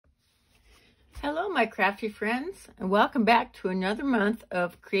Hello, my crafty friends, and welcome back to another month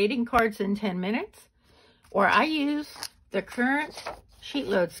of creating cards in 10 minutes, where I use the current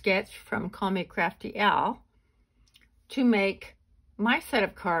Sheetload sketch from Call Me Crafty Al to make my set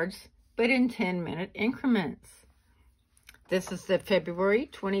of cards, but in 10-minute increments. This is the February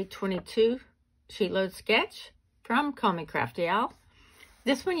 2022 Sheetload sketch from Call Me Crafty Al.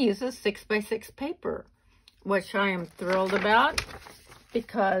 This one uses 6x6 paper, which I am thrilled about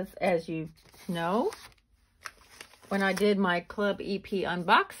because, as you know, when I did my Club EP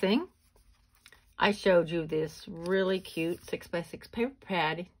unboxing, I showed you this really cute 6x6 paper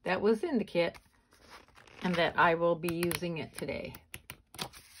pad that was in the kit and that I will be using it today,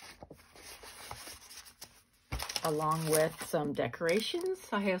 along with some decorations.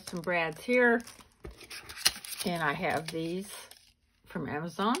 I have some brads here, and I have these from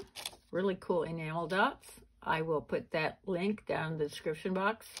Amazon, really cool enamel dots. I will put that link down in the description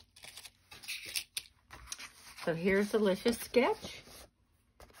box. So here's the delicious sketch.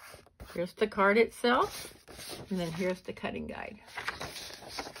 Here's the card itself, and then here's the cutting guide.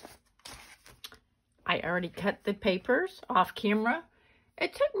 I already cut the papers off camera.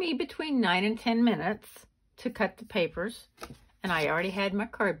 It took me between 9 and 10 minutes to cut the papers, and I already had my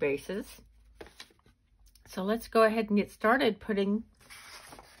card bases. So let's go ahead and get started putting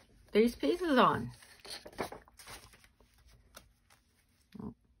these pieces on.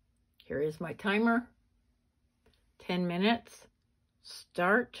 Here is my timer. 10 minutes.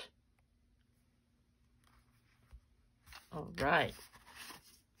 Start. All right.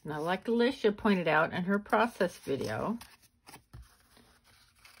 Now, like Alicia pointed out in her process video,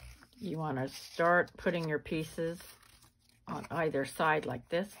 you want to start putting your pieces on either side like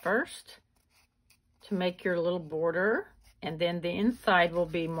this first to make your little border, and then the inside will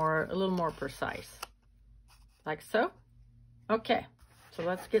be a little more precise, like so. Okay, so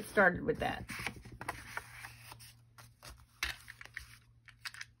let's get started with that.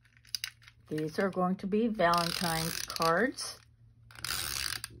 These are going to be Valentine's cards.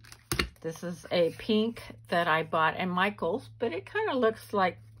 This is a pink that I bought at Michael's, but it kind of looks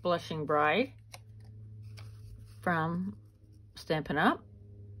like Blushing Bride from Stampin' Up.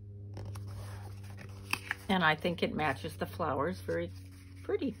 And I think it matches the flowers very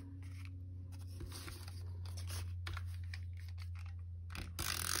pretty.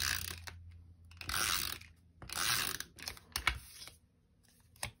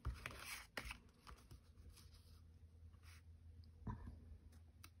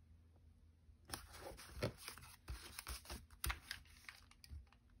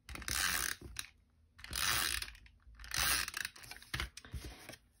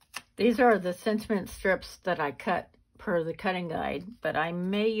 These are the sentiment strips that I cut per the cutting guide, but I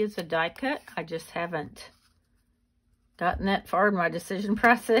may use a die cut. I just haven't gotten that far in my decision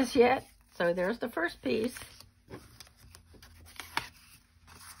process yet. So there's the first piece.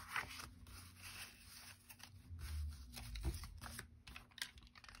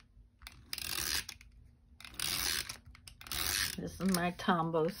 This is my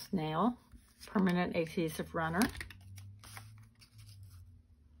Tombow snail, permanent adhesive runner.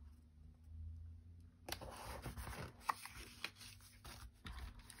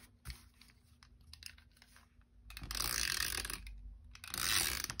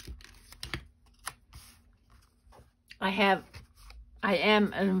 I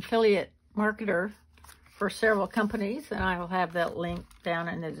am an affiliate marketer for several companies, and I will have that link down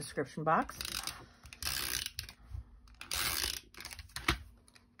in the description box.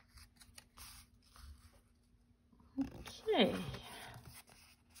 Okay.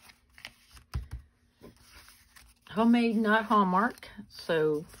 Homemade, not Hallmark,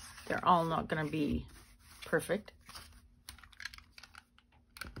 so they're all not going to be perfect.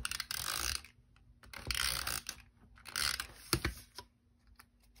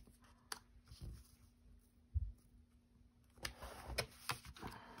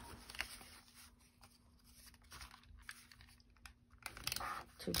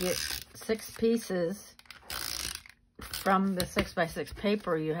 To get 6 pieces from the 6x6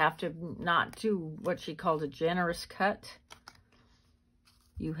 paper, you have to not do what she called a generous cut.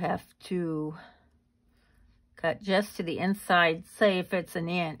 You have to cut just to the inside. Say if it's an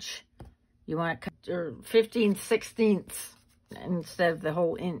inch, you want to cut 15/16 instead of the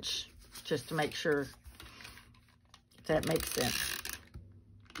whole inch, just to make sure that makes sense.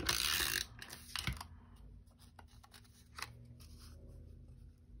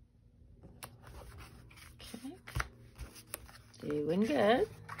 Doing good.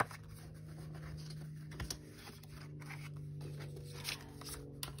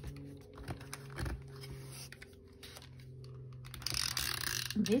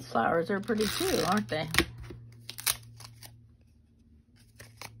 These flowers are pretty too, aren't they?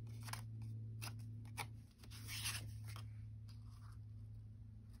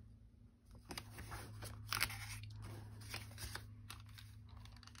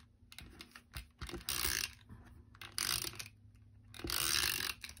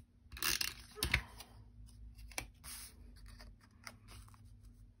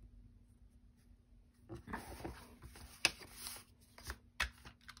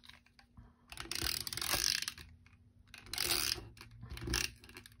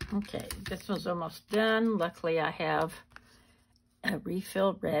 Okay, this one's almost done. Luckily, I have a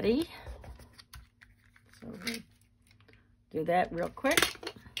refill ready. So we'll do that real quick.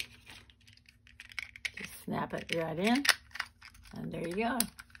 Just snap it right in. And there you go.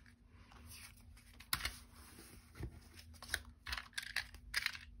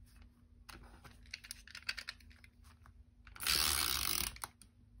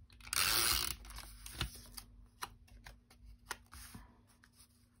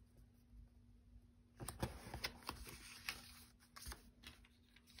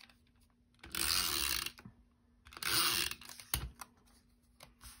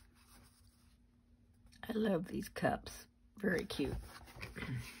 I love these cups. Very cute.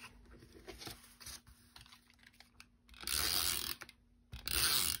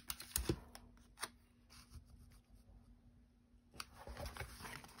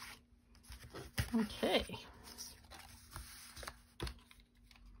 Okay.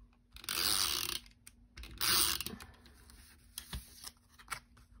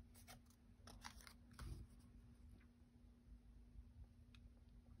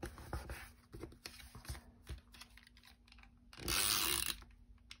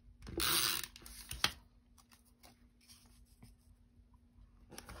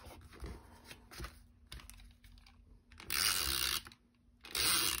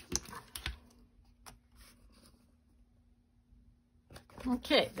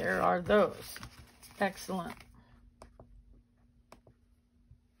 Okay, there are those. Excellent.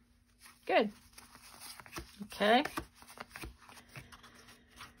 Good. Okay.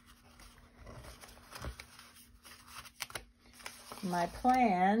 My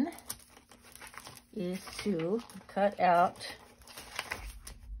plan is to cut out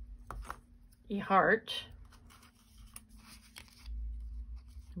a heart.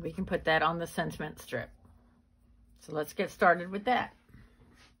 We can put that on the sentiment strip. So let's get started with that.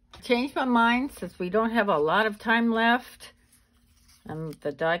 Changed my mind since we don't have a lot of time left.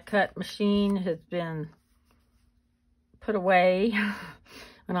 The die cut machine has been put away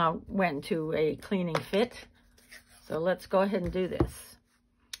when I went to a cleaning fit. So let's go ahead and do this.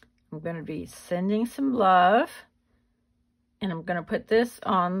 I'm going to be sending some love, and I'm going to put this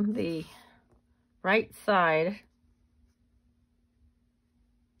on the right side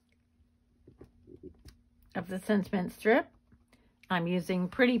of the sentiment strip. I'm using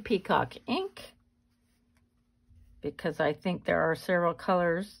Pretty Peacock ink because I think there are several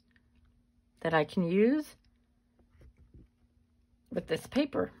colors that I can use with this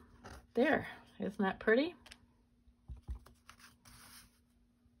paper. There, isn't that pretty?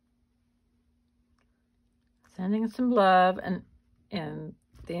 Sending some love, and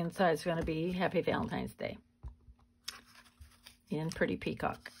the inside is going to be Happy Valentine's Day in Pretty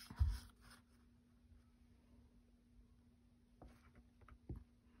Peacock.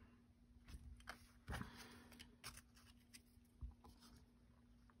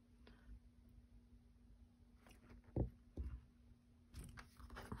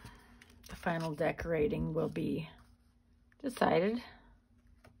 Final decorating will be decided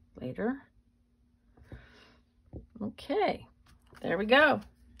later. Okay, there we go.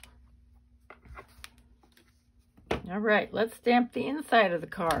 All right, let's stamp the inside of the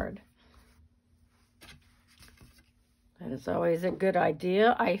card. That is always a good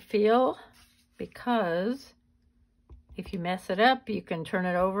idea, I feel, because if you mess it up, you can turn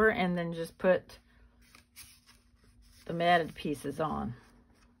it over and then just put the matted pieces on.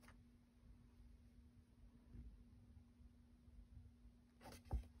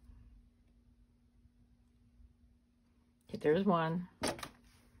 There's one.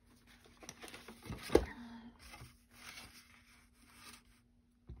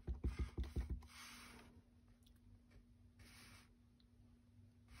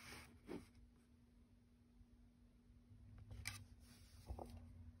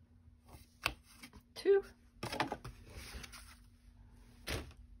 Two.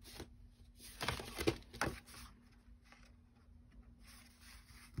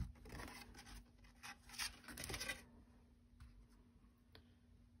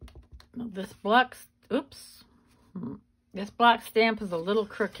 This blocks, oops, This block stamp is a little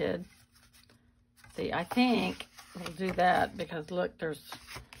crooked. See, I think we'll do that because look, there's...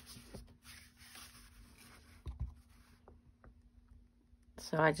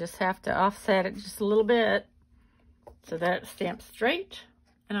 So I just have to offset it just a little bit so that it stamps straight.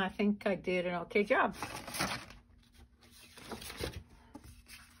 And I think I did an okay job.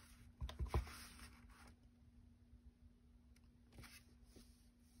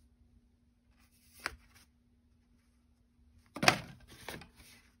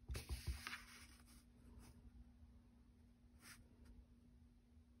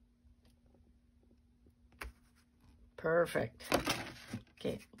 Perfect.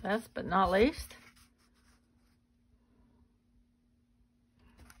 Okay, last but not least,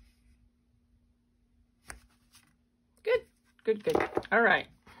 good, good, good. All right.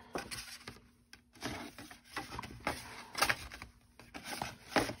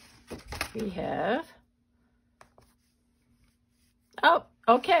 We have, oh,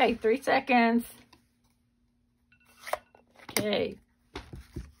 okay, 3 seconds. Okay,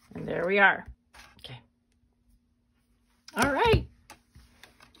 and there we are. Okay. All right.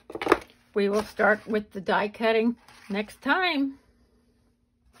 We will start with the die cutting next time.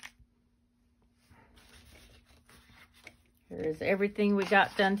 Here is everything we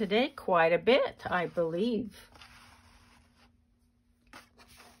got done today. Quite a bit, I believe.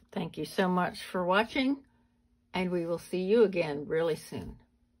 Thank you so much for watching, and we will see you again really soon.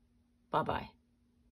 Bye-bye.